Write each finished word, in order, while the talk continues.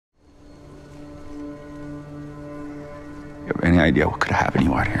idea what could have happened to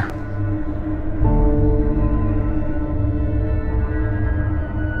you out here?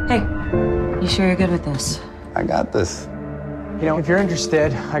 Hey, you sure you're good with this? I got this. You know, if you're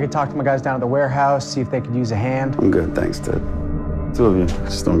interested, I could talk to my guys down at the warehouse, see if they could use a hand. I'm good, thanks, Ted. Two of you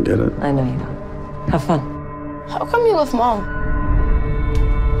just don't get it. I know you don't. Have fun. How come you left Mom?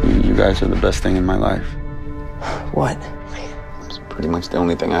 You guys are the best thing in my life. What? It's pretty much the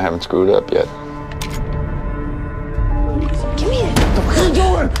only thing I haven't screwed up yet. Give me it. What are you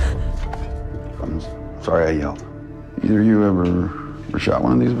doing? I'm sorry I yelled. Either you ever shot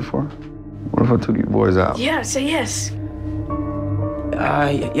one of these before? What if I took you boys out? Yeah, say yes.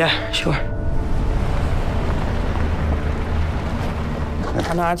 Yeah, sure.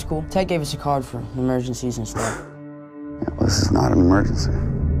 Oh, no, that's cool. Ted gave us a card for emergencies and stuff. Yeah, well, this is not an emergency.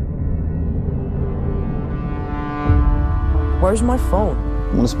 Where's my phone?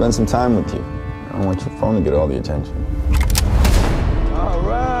 I want to spend some time with you. I don't want your phone to get all the attention. All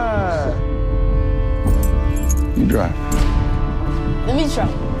right. You drive. Let me try.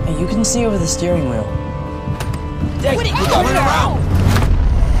 Hey, you can see over the steering wheel. Hey, What are you coming around!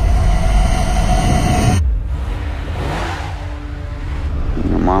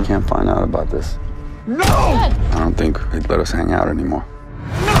 Your mom can't find out about this. No! I don't think they'd let us hang out anymore.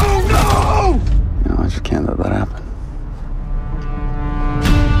 No! You know, I just can't let that happen.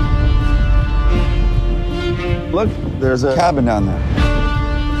 Look, there's a cabin down there.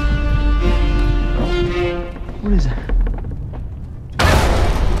 What is that?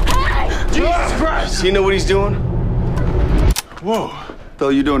 Jesus Christ! Does he know what he's doing? Whoa. What the hell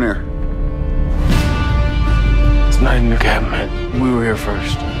are you doing here? It's not in the cabin, man. We were here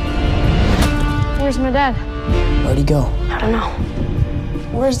first. Where's my dad? Where'd he go? I don't know.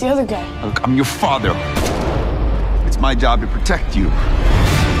 Where's the other guy? Look, I'm your father. It's my job to protect you.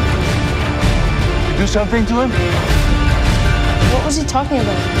 You do something to him? What was he talking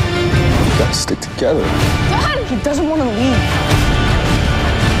about? We gotta stick together. Dad! He doesn't want to leave.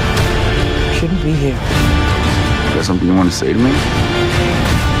 Shouldn't be here. You got something you want to say to me?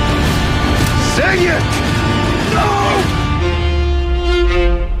 Say it! No!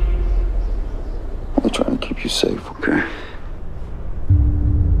 I'm trying to keep you safe, okay?